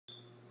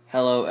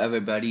Hello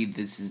everybody,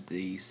 this is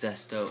the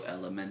Sesto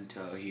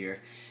Elemento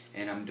here,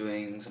 and I'm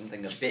doing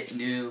something a bit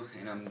new,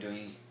 and I'm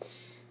doing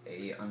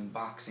a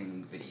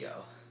unboxing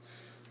video.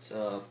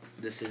 So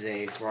this is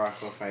a Ferrari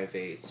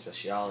 458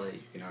 Speciale.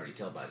 You can already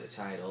tell by the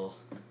title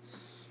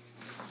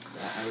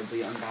that I will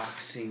be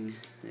unboxing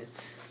it.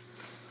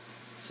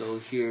 So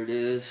here it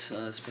is,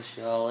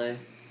 Speciale.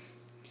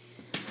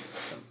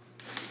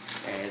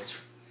 And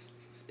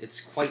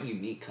it's quite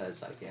unique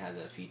because it has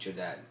a feature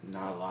that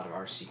not a lot of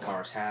RC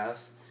cars have.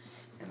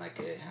 And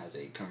it has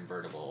a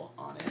convertible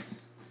on it.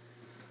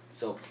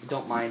 So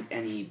don't mind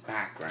any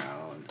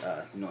background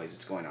noise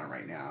that's going on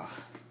right now.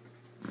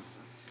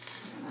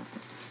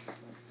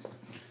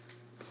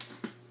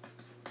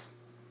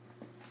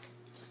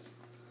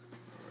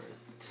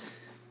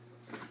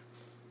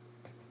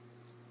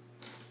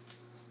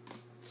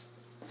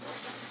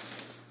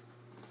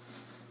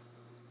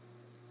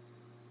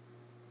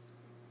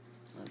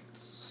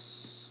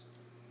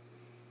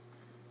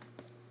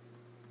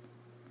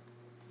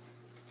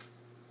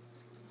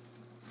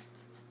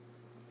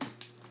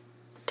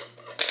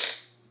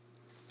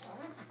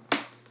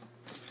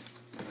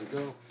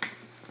 Go.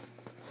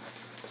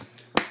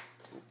 We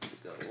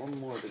got one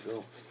more to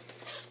go.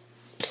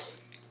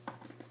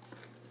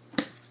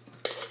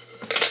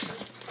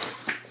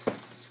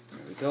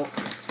 There we go.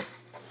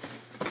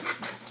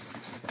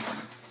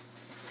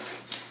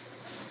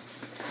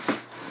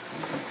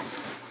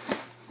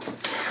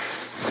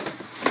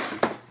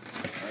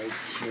 Alright,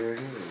 here it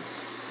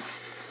is.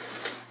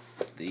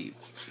 The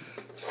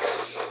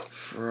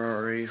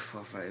Ferrari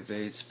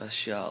 458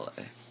 Speciale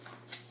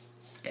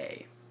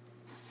A.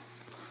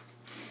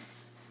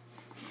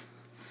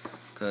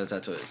 Because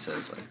that's what it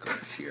says, over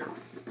here.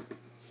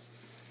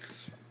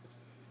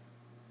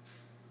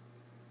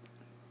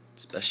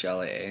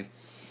 Speciale A.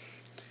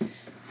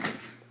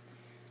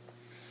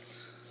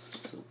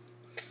 So,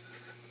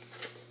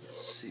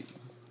 let's see.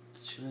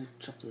 Should I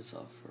chop this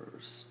off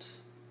first?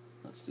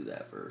 Let's do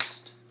that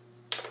first.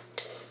 There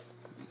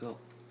we go.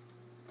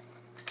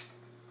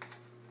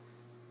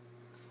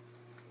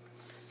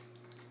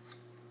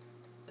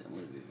 I'm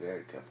going to be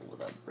very careful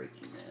without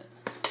breaking it.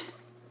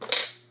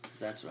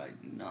 That's what I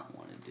do not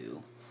want to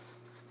do,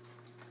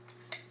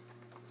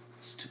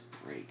 is to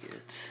break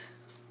it.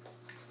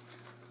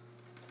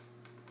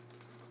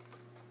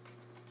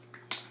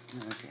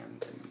 Okay, I'm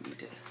gonna need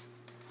to.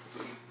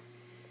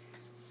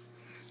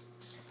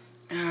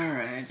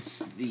 Alright, it's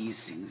these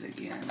things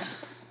again,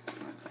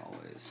 like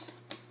always.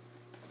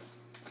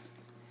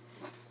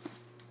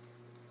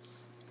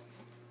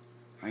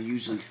 I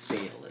usually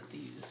fail at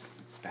these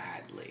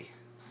badly.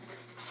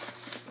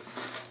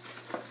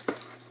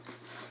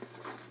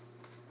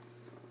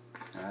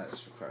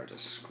 This requires a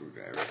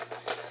screwdriver.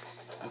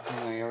 Okay,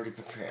 I already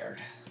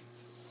prepared.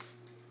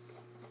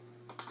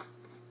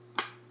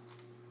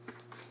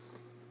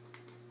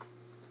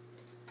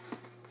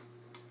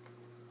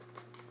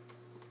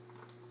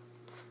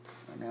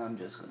 And now I'm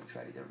just going to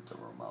try to get the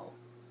remote.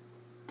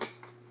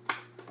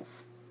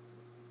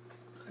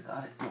 I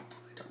got it? Nope,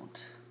 I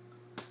don't.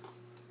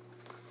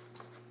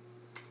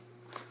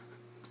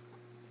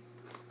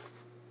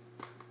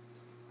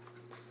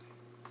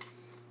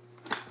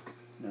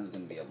 This is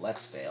going to be a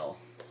let's fail.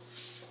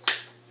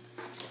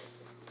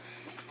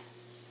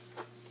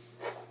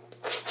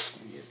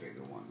 Maybe a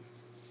bigger one.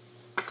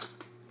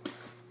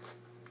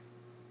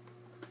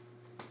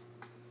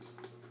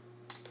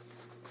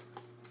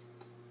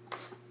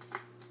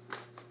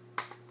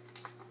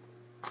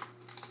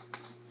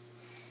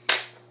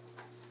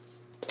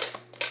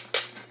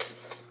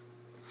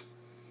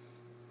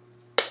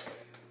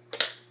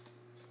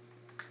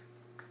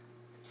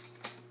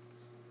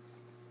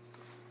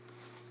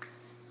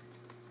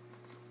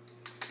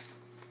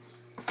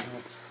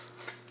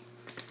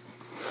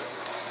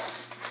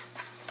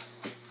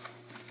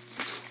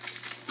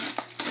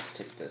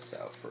 Take this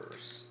out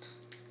first.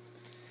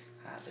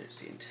 There's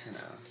the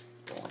antenna.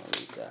 Don't want to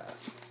lose that.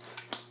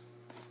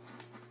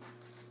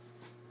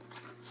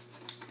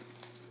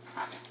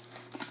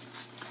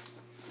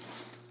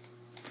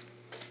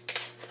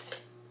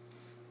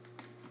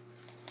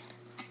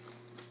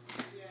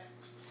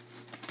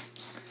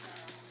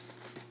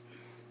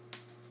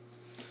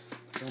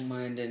 Don't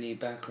mind any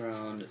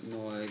background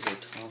noise or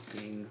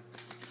talking,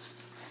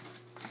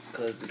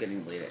 because it's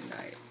getting late at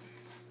night.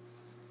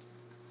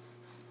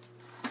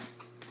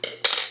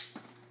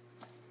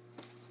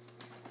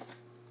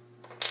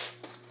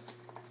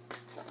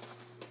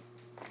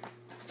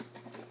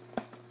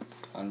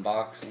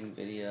 Unboxing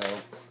video.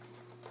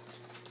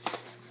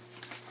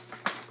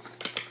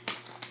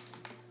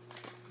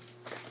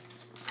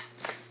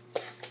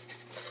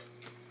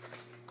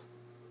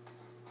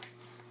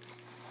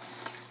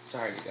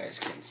 Sorry you guys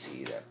can't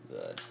see that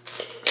good.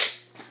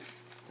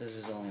 This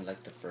is only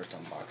the first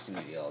unboxing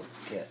video.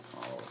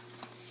 I'll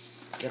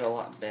get a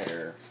lot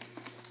better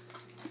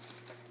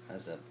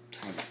as the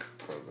time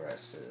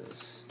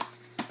progresses.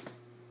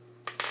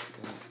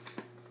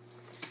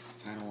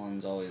 Final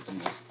one's always the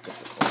most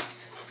difficult.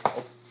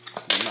 Oh,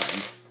 never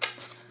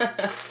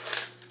mind.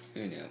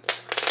 Who knew?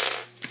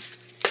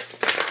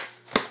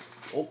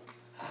 Oh,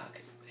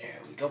 okay, there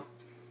we go.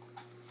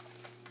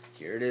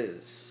 Here it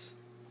is.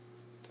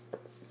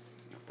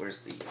 Where's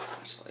the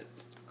flashlight?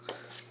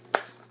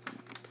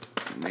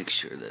 Make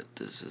sure that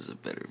this is a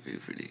better view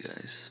for you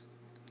guys.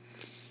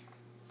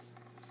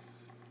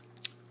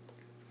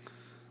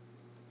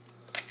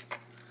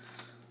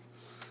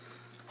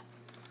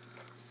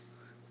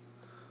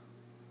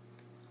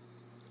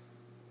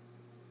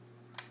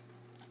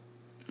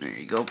 There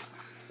you go.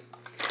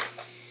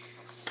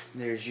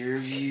 There's your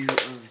view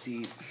of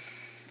the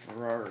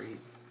Ferrari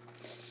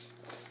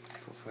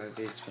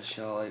 458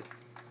 Speciale.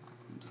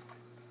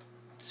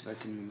 See if I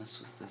can mess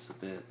with this a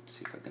bit.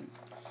 See if I can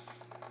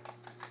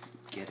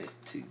get it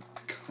to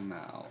come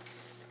out.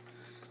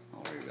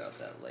 I'll worry about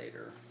that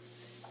later.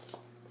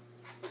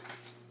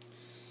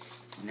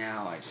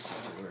 Now I just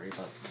have to worry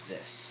about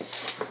this.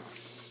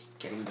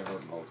 Getting the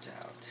remote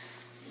out.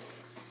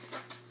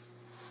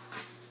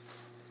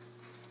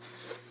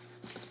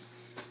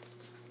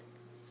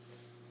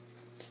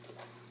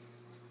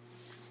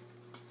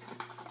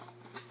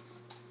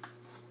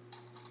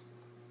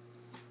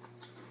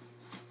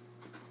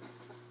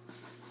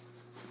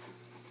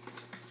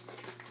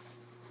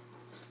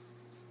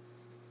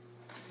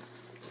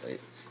 Wait.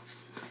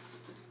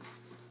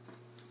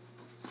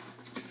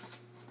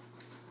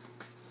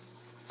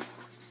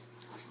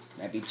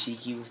 Can I be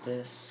cheeky with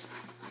this?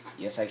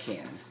 Yes, I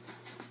can.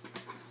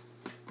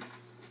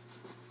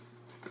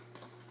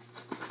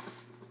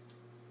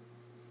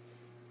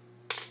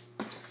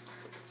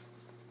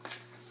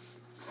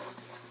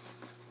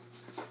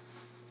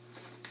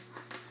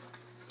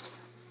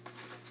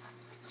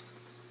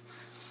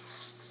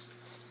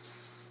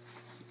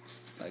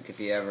 Like, if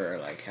you ever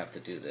have to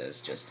do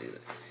this, just do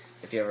it.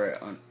 If you ever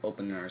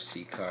open an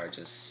RC car,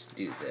 just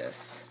do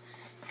this.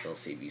 It'll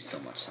save you so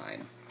much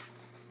time.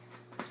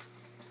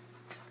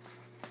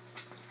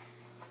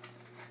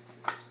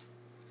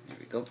 There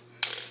we go.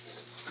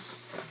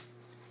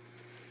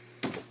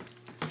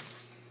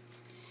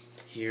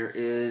 Here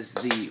is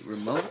the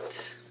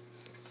remote.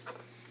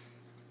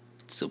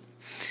 So,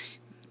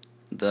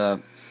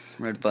 the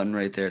red button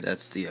right there,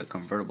 that's the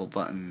convertible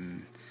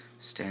button.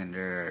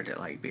 Standard,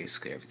 like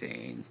basically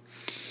everything.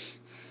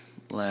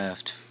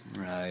 Left,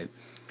 right,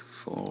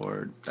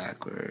 forward,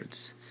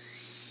 backwards.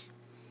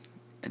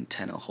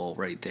 Antenna hole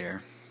right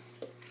there.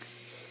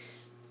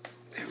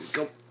 There we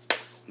go.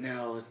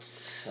 Now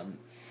let's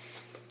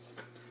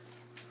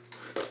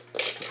put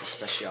the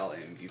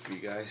Speciale in view for you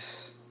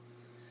guys.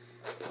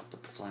 I'll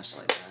put the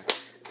flashlight back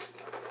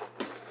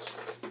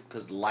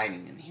because the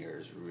lighting in here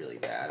is really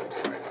bad. I'm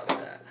sorry about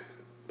that.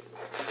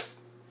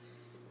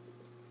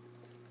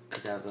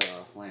 Because I have the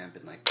lamp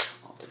in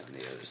all the way on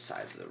the other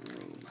side of the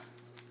room.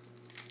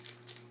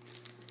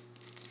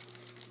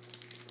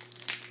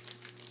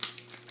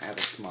 I have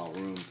a small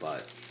room,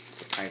 but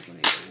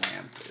surprisingly the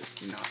lamp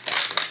is not that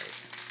bright.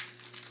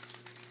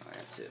 I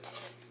have to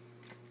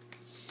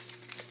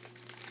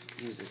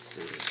use a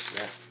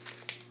scissors.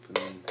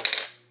 Boom.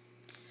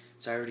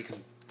 So I already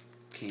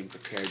came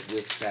prepared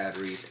with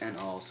batteries, and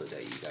also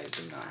that you guys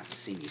do not have to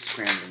see me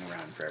scrambling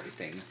around for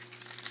everything.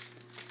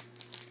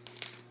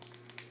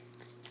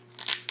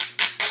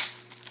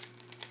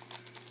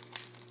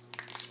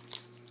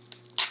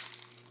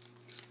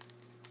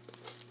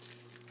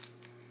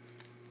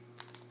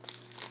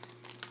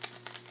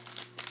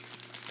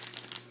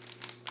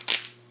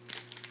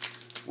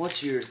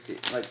 What's your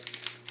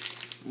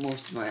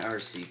most of my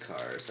RC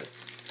cars,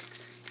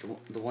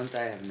 the ones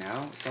I have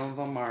now, some of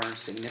them are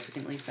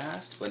significantly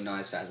fast, but not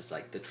as fast as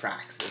the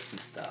Traxxas and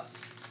stuff.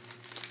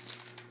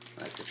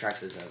 Like the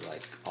Traxxas has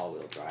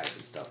all-wheel drive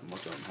and stuff.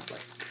 Most of them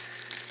have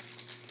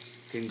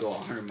can go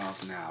 100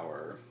 miles an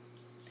hour,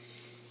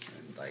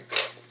 and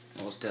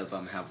most of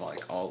them have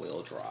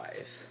all-wheel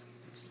drive.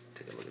 Let's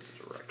take a look at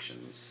the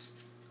directions.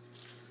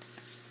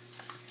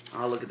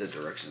 I'll look at the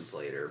directions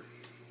later.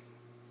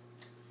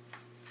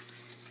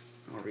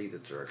 I'll read the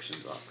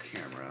directions off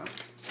camera,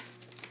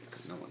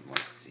 because no one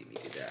wants to see me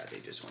do that. They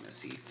just want to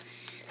see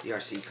the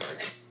RC car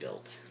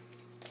built.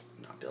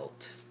 Not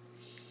built.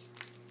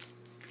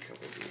 Cover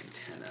the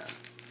antenna.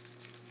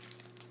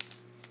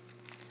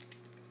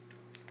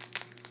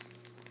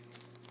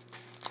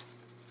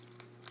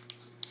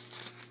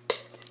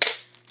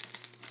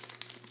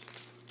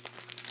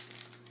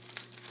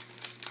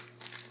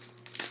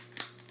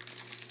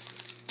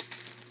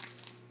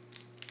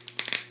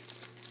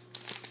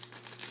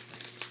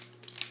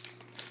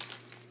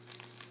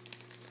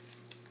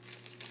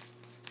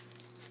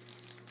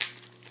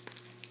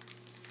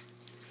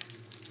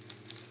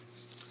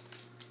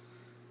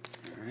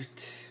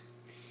 Alright,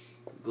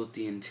 got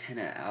the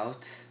antenna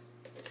out.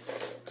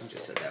 I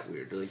just said that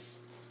weirdly.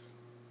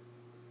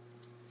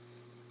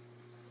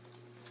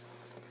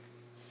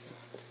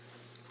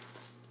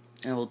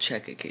 I will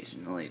check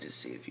occasionally to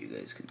see if you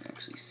guys can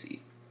actually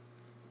see.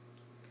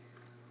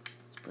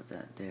 Let's put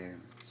that there.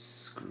 Let's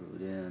screw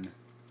it in.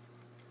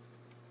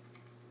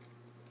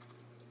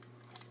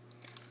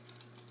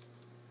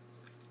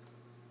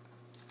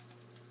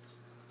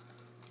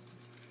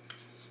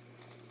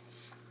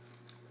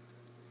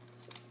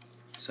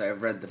 So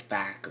I've read the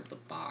back of the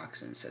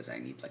box and it says I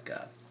need like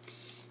a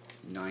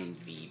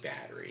 9V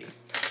battery.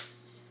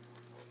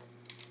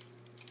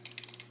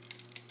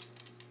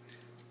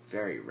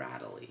 Very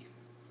rattly,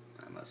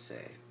 I must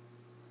say.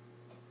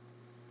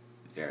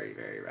 Very,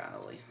 very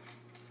rattly.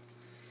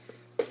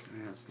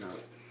 Let's not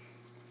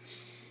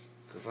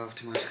go off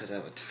too much because I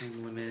have a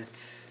time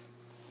limit.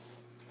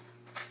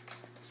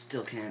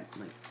 Still can't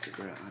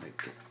figure out how to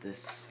get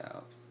this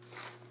out.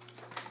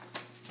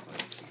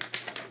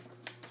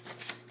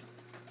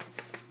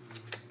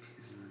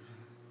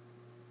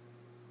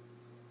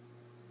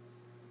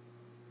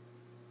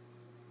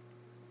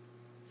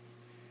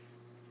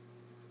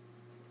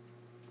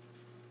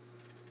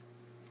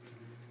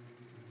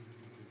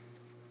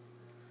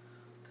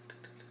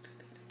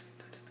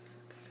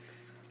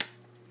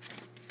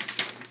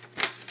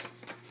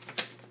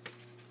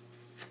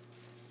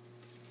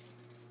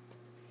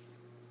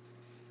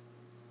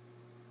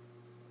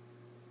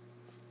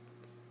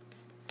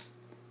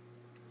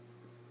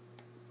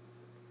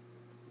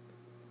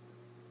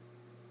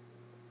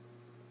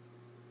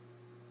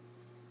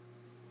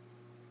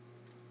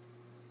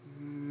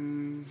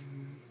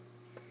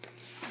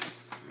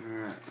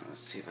 Let's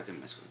see if I can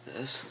mess with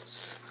this.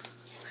 Let's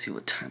see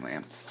what time I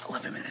am.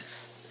 11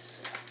 minutes.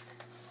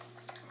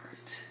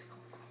 Alright.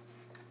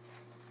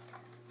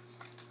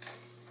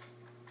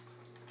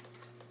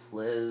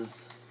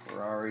 Liz,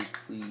 Ferrari,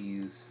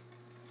 please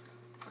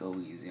go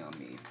easy on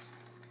me.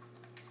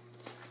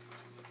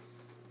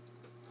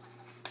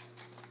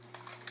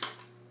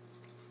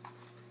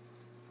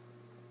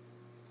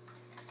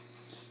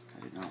 I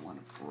do not want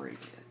to break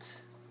it.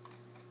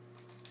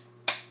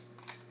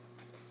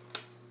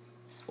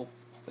 Oh,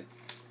 wait.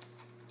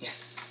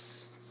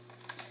 Yes!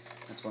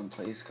 That's one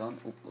place gone.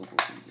 Oh,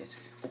 yes.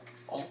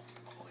 Oh,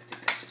 I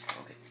think I just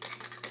broke it.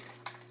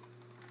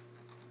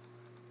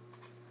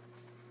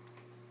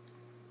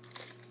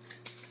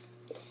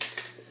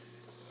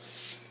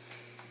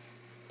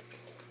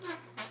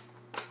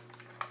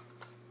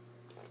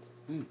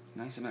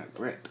 Nice amount of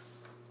grip.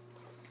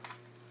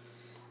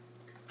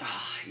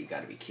 You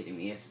gotta be kidding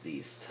me. It's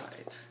these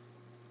type.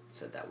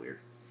 Said that weird.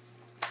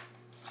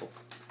 Oh,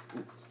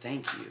 ooh,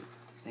 thank you.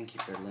 Thank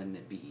you for letting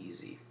it be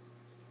easy.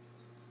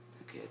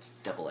 Okay, it's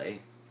AA.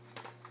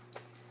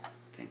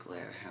 Thankfully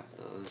I have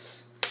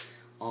those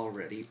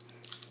already.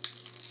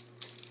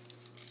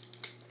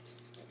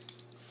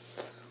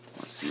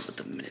 Let's see what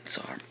the minutes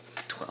are.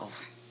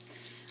 12.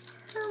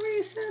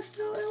 Hurry,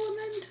 Sesto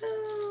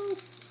Elemento!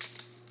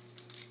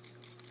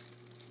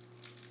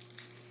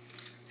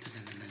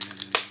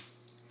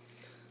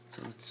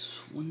 So it's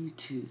 1,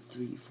 2,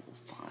 3,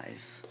 4,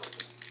 5.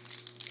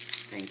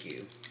 Thank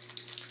you.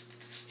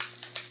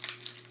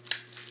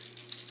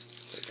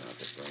 So I don't have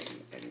to bring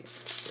any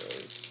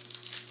extras.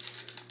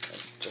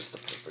 Just the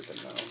perfect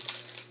amount.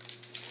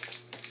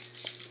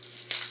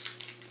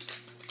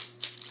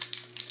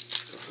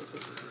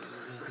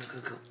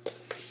 Go.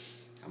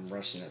 I'm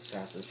rushing as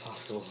fast as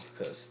possible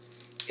because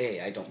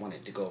A, I don't want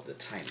it to go over the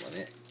time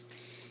limit,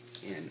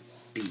 and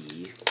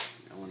B,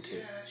 I want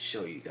to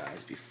show you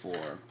guys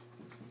before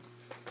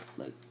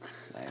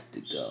I have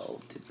to go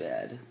to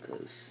bed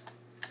because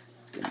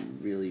it's getting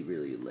really,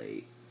 really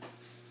late.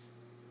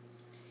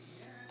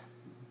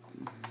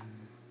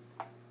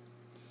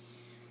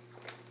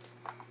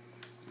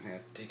 I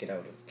have to take it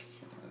out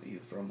of you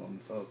for a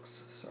moment,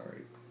 folks.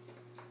 Sorry.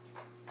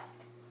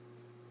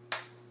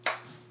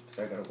 Because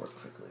I gotta work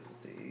quickly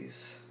with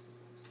these.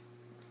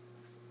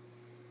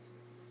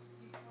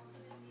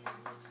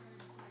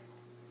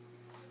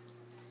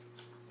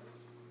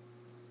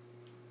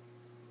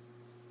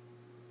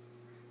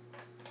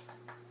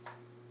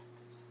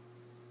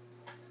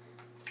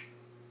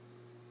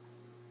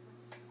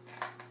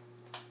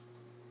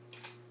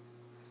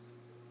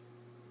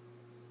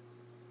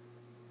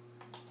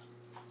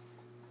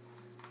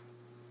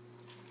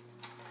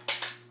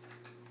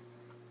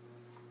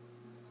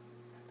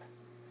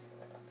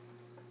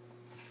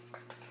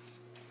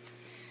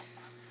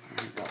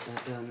 Got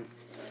that done.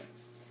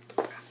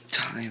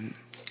 Time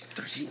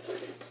 13.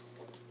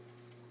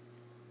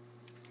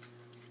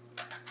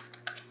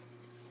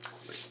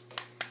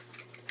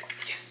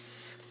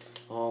 Yes!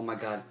 Oh my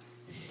god.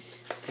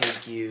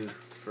 Thank you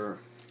for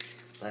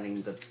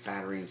letting the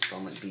battery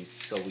installment be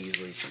so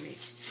easily for me.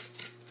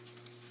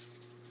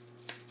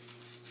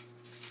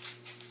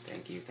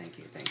 Thank you.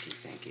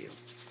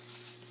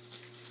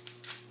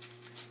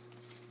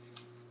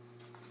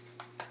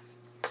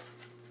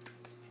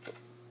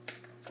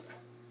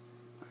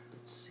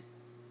 Let's see.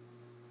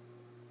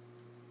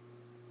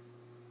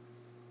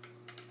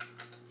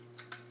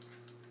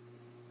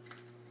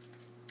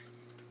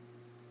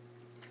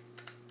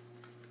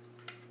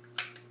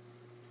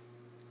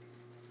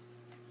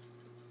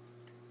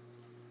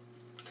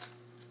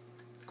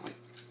 Going.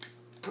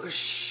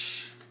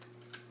 Push.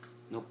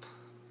 Nope.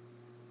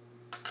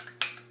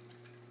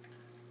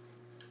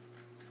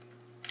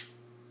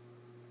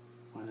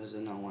 Why does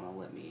it not want to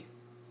let me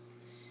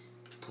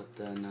put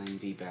the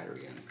 9V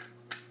battery in?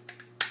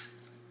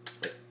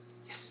 Wait.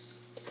 Yes.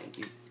 Thank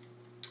you.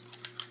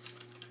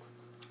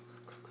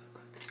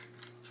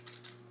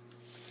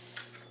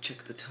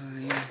 check the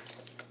time.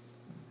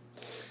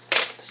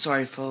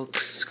 Sorry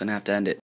folks, gonna have to end it.